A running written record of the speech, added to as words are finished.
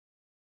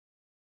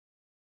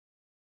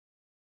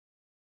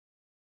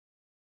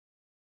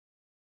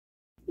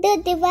The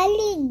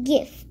Diwali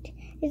Gift,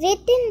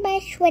 written by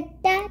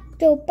Shweta,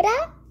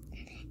 Chopra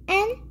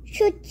and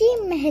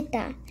Shuchi,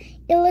 Mehta,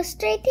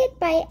 illustrated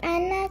by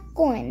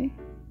Koan.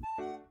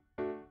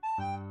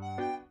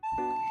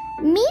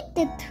 Meet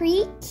the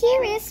three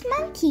curious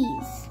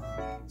monkeys.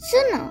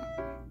 Suno,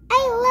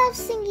 I love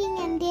singing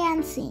and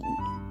dancing.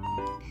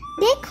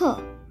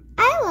 Dekho,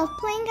 I love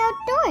playing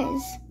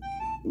outdoors.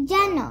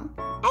 Jaano,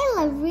 I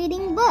love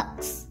reading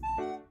books.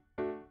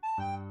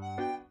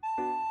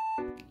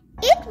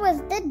 It was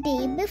the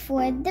day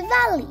before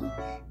Diwali,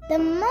 the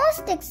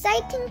most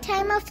exciting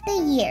time of the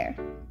year.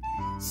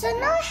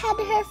 Suno had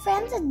her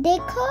friends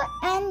Dekho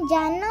and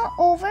Jaano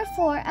over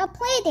for a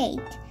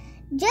playdate.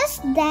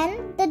 Just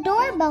then, the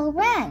doorbell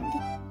rang.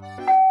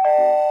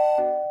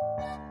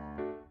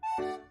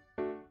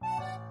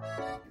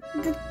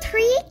 The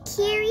three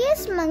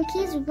curious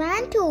monkeys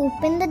ran to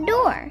open the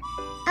door.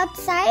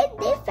 Outside,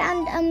 they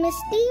found a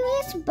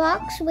mysterious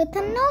box with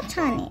a note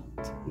on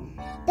it.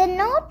 The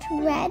note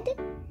read,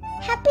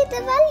 "Happy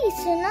Diwali,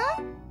 Suno.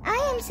 I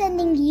am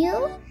sending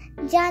you,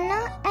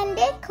 Jaano and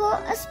Dekho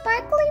a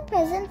sparkly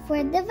present for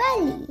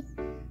Diwali.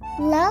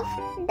 Love,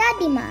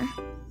 Dadima."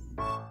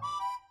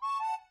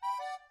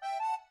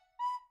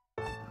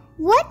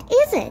 "What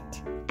is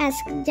it?"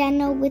 asked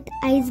Jaano with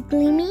eyes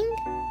gleaming.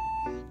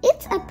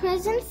 "It's a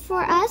present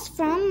for us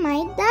from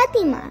my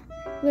Dadima,"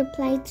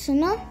 replied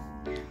Suno.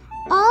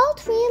 All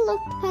three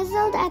looked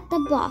puzzled at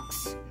the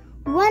box,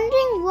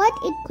 wondering what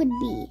it could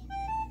be.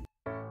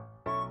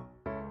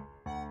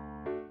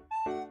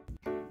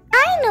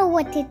 "I know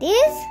what it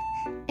is,"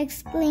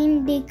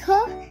 exclaimed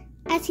Dekho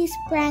as he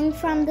sprang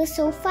from the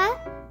sofa.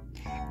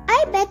 "I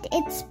bet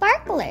it's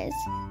sparklers.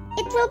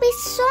 It will be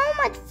so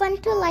much fun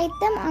to light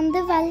them on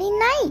Diwali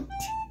night."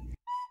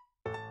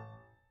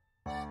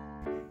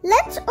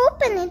 "Let's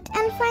open it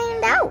and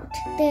find out,"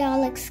 they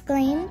all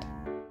exclaimed.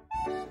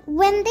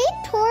 When they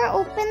tore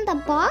open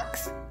the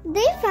box,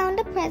 they found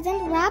a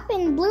present wrapped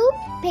in blue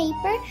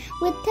paper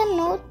with a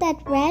note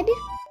that read,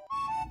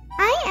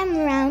 "I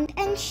am round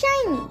and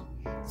shiny,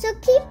 so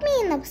keep me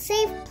in a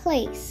safe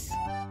place."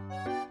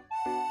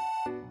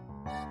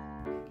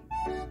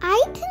 "I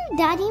think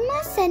Dadima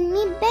sent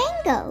me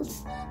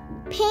bangles,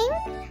 pink,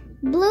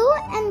 blue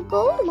and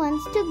gold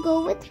ones to go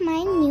with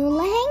my new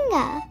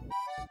lehenga."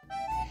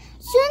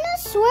 Suno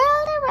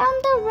swirled around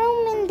the room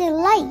in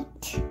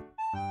delight.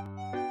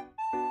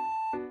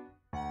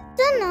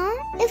 "Suno,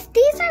 if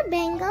these are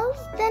bangles,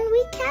 then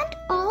we can't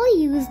all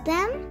use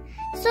them,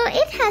 so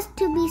it has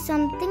to be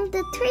something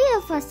the three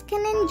of us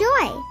can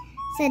enjoy,"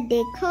 said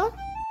Dekho.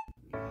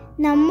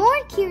 Now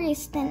more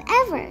curious than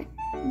ever,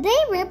 they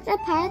ripped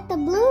apart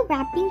the blue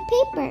wrapping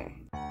paper.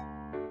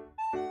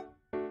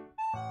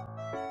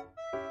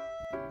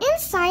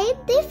 Inside,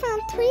 they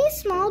found three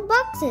small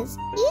boxes,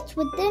 each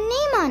with their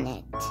name on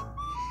it.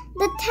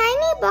 The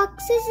tiny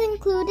boxes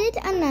included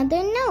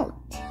another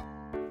note.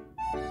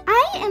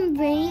 "I am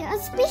very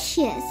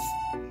auspicious.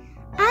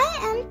 I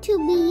am to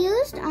be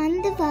used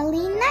on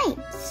Diwali night,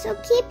 so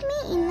keep me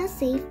in a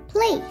safe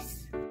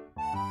place."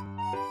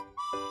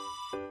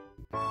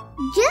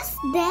 Just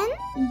then,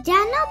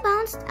 Jaano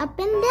bounced up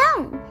and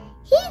down.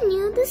 He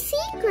knew the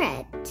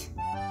secret.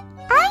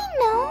 "I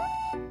know.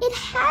 It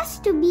has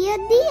to be a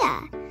diya.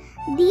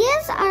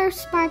 Diyas are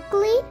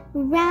sparkly,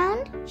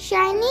 round,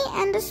 shiny,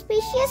 and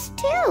auspicious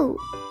too."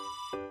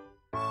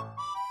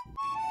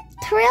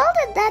 Thrilled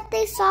that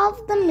they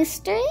solved the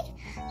mystery,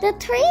 the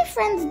three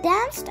friends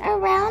danced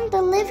around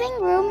the living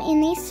room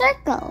in a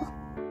circle.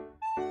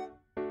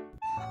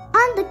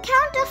 "On the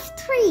count of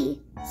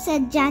 3,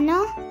 said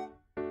Jaano.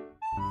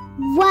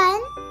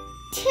 1,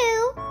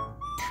 2,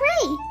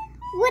 3.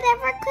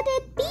 Whatever could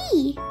it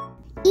be?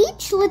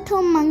 Each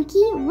little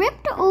monkey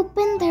ripped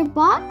open their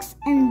box,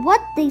 and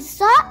what they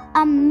saw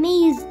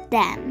amazed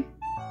them.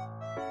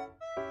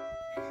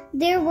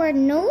 There were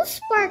no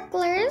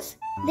sparklers,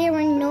 there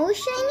were no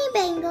shiny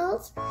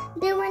bangles,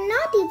 there were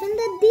not even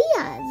the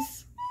diyas.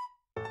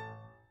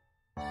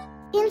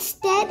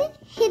 Instead,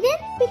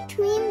 hidden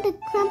between the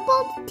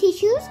crumpled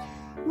tissues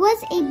was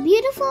a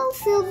beautiful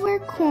silver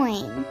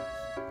coin.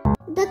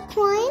 The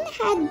coin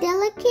had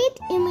delicate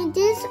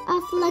images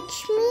of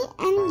Lakshmi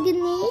and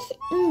Ganesh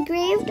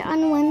engraved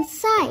on one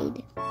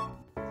side.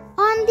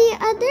 On the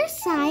other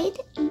side,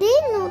 they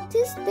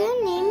noticed their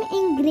name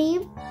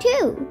engraved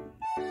too.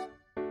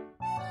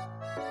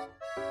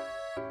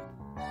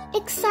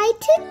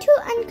 Excited to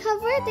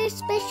uncover their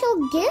special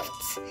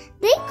gifts,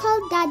 they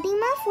called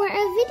Dadima for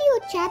a video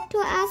chat to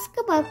ask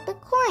about the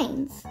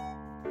coins.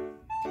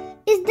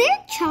 "Is there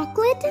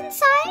chocolate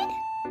inside?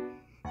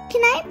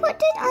 Can I put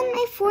it on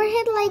my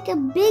forehead like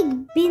a big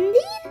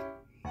bindi?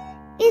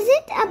 Is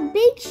it a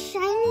big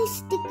shiny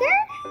sticker?"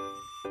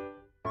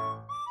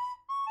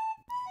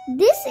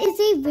 "This is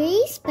a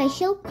very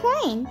special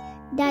coin,"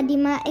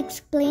 Dadima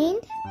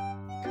explained.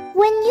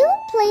 "When you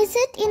place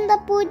it in the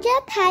puja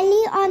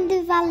thali on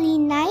Diwali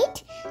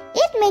night,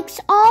 it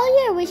makes all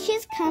your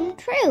wishes come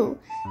true.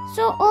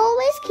 So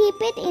always keep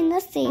it in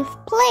a safe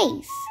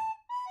place."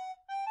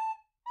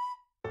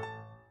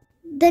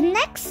 The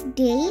next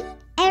day,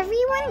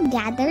 Everyone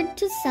gathered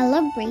to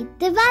celebrate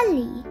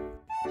Diwali.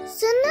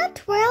 Suno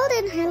twirled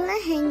in her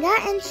lehenga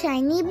and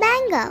shiny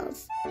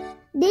bangles.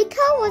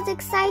 Dekho was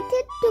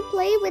excited to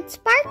play with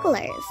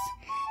sparklers,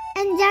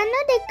 and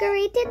Jaano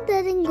decorated the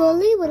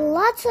rangoli with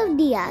lots of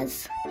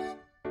diyas.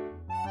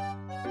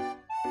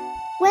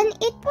 When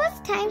it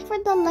was time for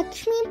the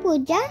Lakshmi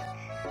Puja,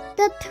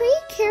 the three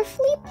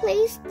carefully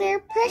placed their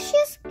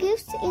precious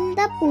gifts in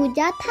the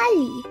puja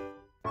thali.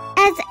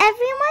 As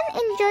everyone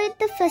enjoyed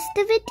the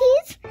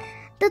festivities,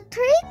 the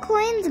three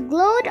coins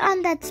glowed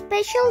on that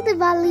special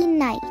Diwali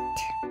night.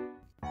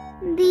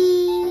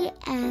 The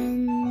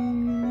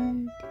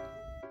end.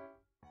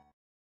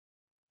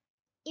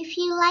 If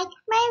you liked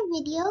my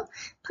video,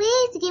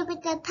 please give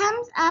it a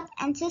thumbs up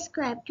and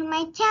subscribe to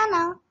my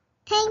channel.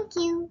 Thank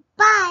you.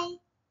 Bye.